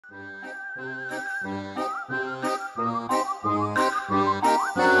Wow,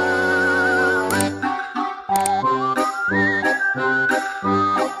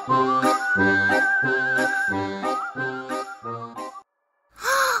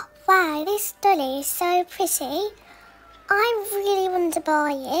 this dolly is so pretty. I really want to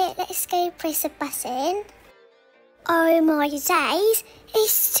buy it. Let's go press a button. Oh my days,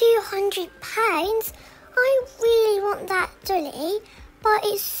 it's £200. I really want that dolly, but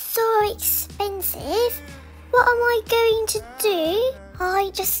it's so expensive. What am I going to do? I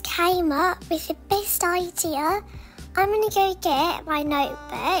just came up with the best idea. I'm going to go get my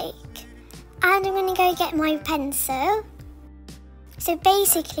notebook and I'm going to go get my pencil. So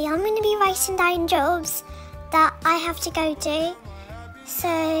basically, I'm going to be writing down jobs that I have to go do.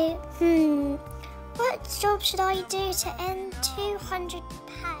 So, what job should I do to earn £200?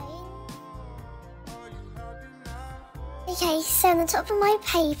 Okay, so on the top of my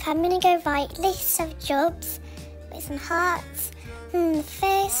paper, I'm going to go write lists of jobs with some hearts. The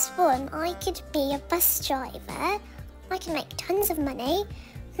first one, I could be a bus driver. I can make tons of money.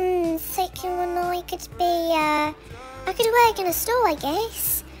 Second one, I could be, I could work in a store, I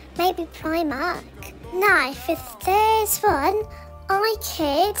guess. Maybe Primark. Now, for the third one, I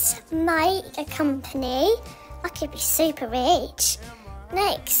could make a company. I could be super rich.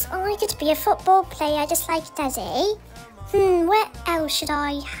 Next, I could be a football player just like Daddy. What else should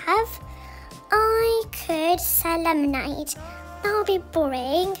I have? I could sell lemonade. That would be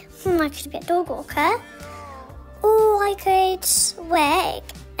boring. I could be a dog walker. Or I could work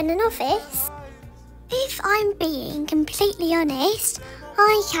in an office. If I'm being completely honest,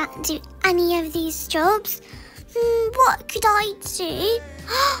 I can't do any of these jobs. What could I do?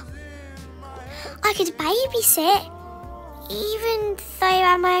 I could babysit. Even though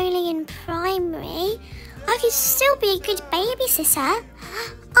I'm only in primary, I could still be a good babysitter.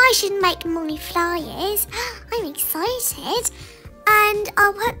 I should make more flyers. I'm excited. And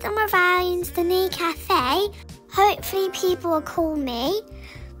I'll put them around the new cafe. Hopefully people will call me.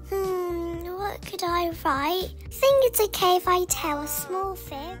 What could I write? I think it's okay if I tell a small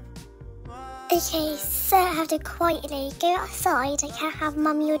fib. Okay, so I have to quietly go outside. I can't have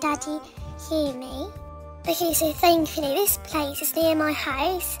Mummy or Daddy hear me. Okay, so thankfully this place is near my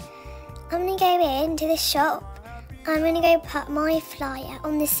house. I'm going to go into the shop. I'm going to go put my flyer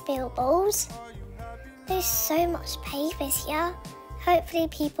on this billboard. There's so much papers here. Hopefully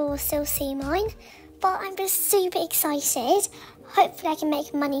people will still see mine. But I'm just super excited. Hopefully I can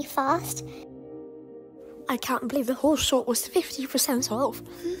make money fast. I can't believe the whole shop was 50% off.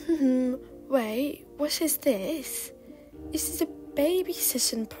 Wait, what is this? Is this a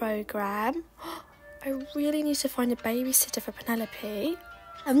babysitting program? I really need to find a babysitter for Penelope.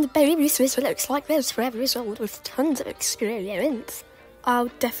 And the babysitter looks like they're 12 years old with tons of experience. I'll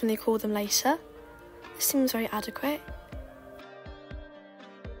definitely call them later. This seems very adequate.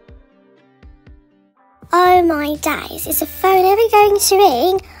 Oh my days, is the phone ever going to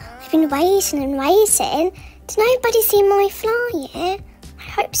ring? I've been waiting and waiting. Did nobody see my flyer? I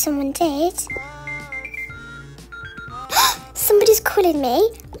hope someone did. Somebody's calling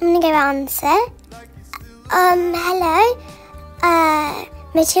me. I'm going to go answer. Hello?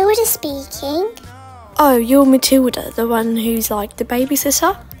 Matilda speaking. Oh, you're Matilda, the one who's like the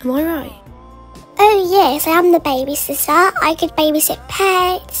babysitter? Am I right? Oh yes, I am the babysitter. I could babysit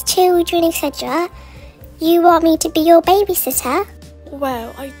pets, children, etc. You want me to be your babysitter?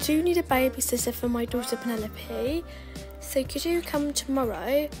 Well, I do need a babysitter for my daughter Penelope. So could you come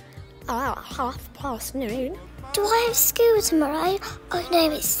tomorrow at noon? Do I have school tomorrow? Oh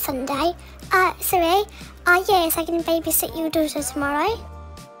no, it's Sunday. Sorry. Yes, I can babysit your daughter tomorrow.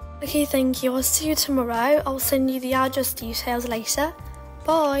 Okay, thank you. I'll see you tomorrow. I'll send you the address details later.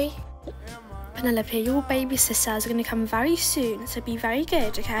 Bye. Penelope, your babysitters are going to come very soon, so be very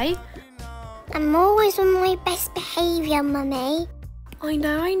good, okay? I'm always on my best behaviour, Mummy. I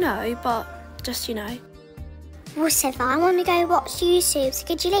know, but just, you know. Whatever, I want to go watch YouTube, so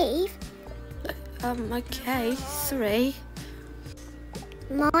could you leave? Okay, sorry.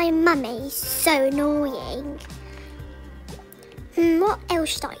 My mummy's so annoying. What else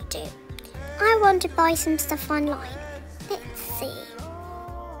should I do? I want to buy some stuff online. Let's see.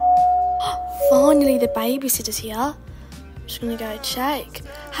 Finally, the babysitter's here. I'm just going to go check.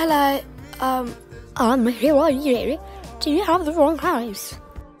 Hello, who are you? Do you have the wrong house?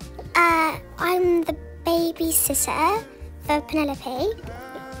 I'm the babysitter for Penelope.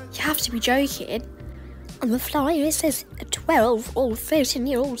 You have to be joking. On the flyer it says 12 or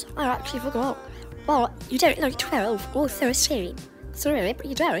 13-year-olds. I actually forgot. Well, you don't look 12 or 13. Sorry, but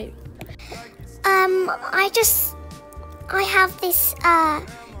you don't. I have this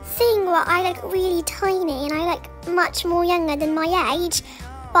thing where I look really tiny and I look much more younger than my age,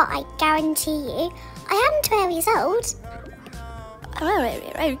 but I guarantee you, I am 12 years old.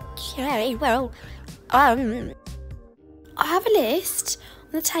 Okay, well, I have a list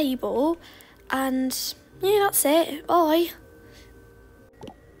on the table, and yeah, that's it. Bye.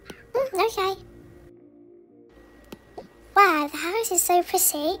 Okay. Wow, the house is so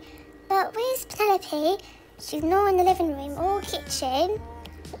pretty, but where's Penelope? She's not in the living room or kitchen.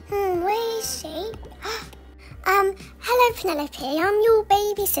 Where is she? Hello Penelope, I'm your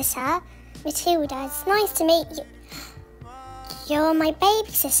babysitter, Matilda. It's nice to meet you. You're my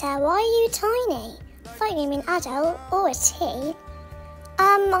babysitter. Why are you tiny? I thought you mean adult or a teen.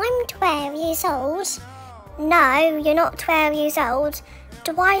 I'm 12 years old. No, you're not 12 years old.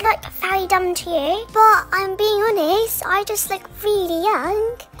 Do I look very dumb to you? But I'm being honest, I just look really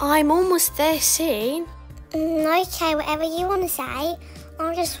young. I'm almost 13. Okay, whatever you want to say.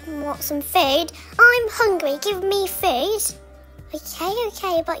 I just want some food. I'm hungry, give me food.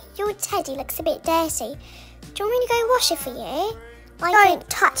 Okay, but your teddy looks a bit dirty. Do you want me to go wash it for you? Don't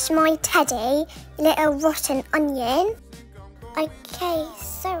touch my teddy, you little rotten onion. Okay,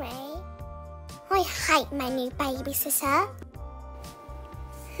 sorry. I hate my new babysitter.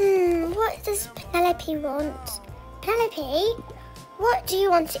 What does Penelope want? Penelope, what do you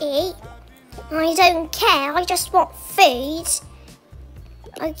want to eat? I don't care, I just want food.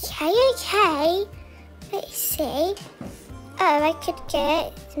 Okay. Let's see. I could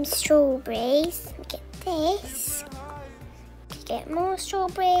get some strawberries. Get this. Could get more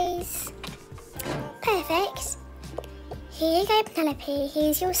strawberries. Perfect. Here you go, Penelope.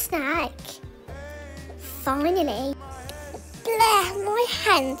 Here's your snack. Finally. Bleh, my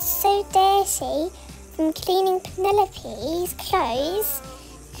hand's so dirty from cleaning Penelope's clothes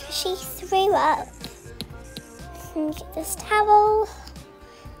because she threw up. Get this towel.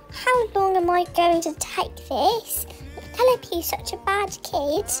 How long am I going to take this? Penelope's such a bad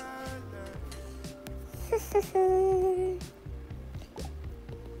kid.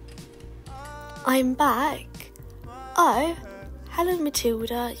 I'm back. Oh, hello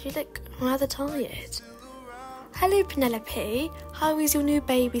Matilda, you look rather tired. Hello Penelope, how is your new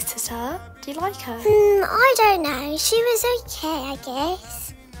babysitter? Do you like her? I don't know, she was okay I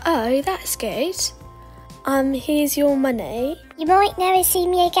guess. Oh, that's good. Here's your money. You might never see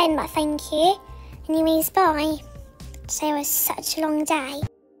me again, but thank you. Anyways, bye. Today was such a long day.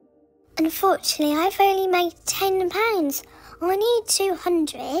 Unfortunately, I've only made £10. I need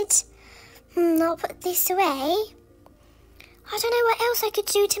 200. I'll put this away. I don't know what else I could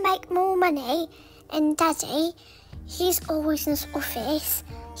do to make more money. And Daddy, he's always in his office.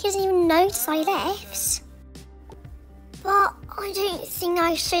 He doesn't even notice I left. But I don't think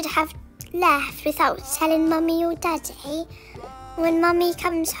I should have left without telling Mummy or Daddy. When Mummy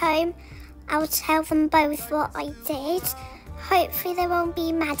comes home, I'll tell them both what I did. Hopefully they won't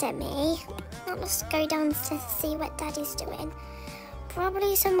be mad at me. I'll just go downstairs to see what Daddy's doing.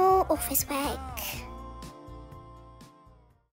 Probably some more office work.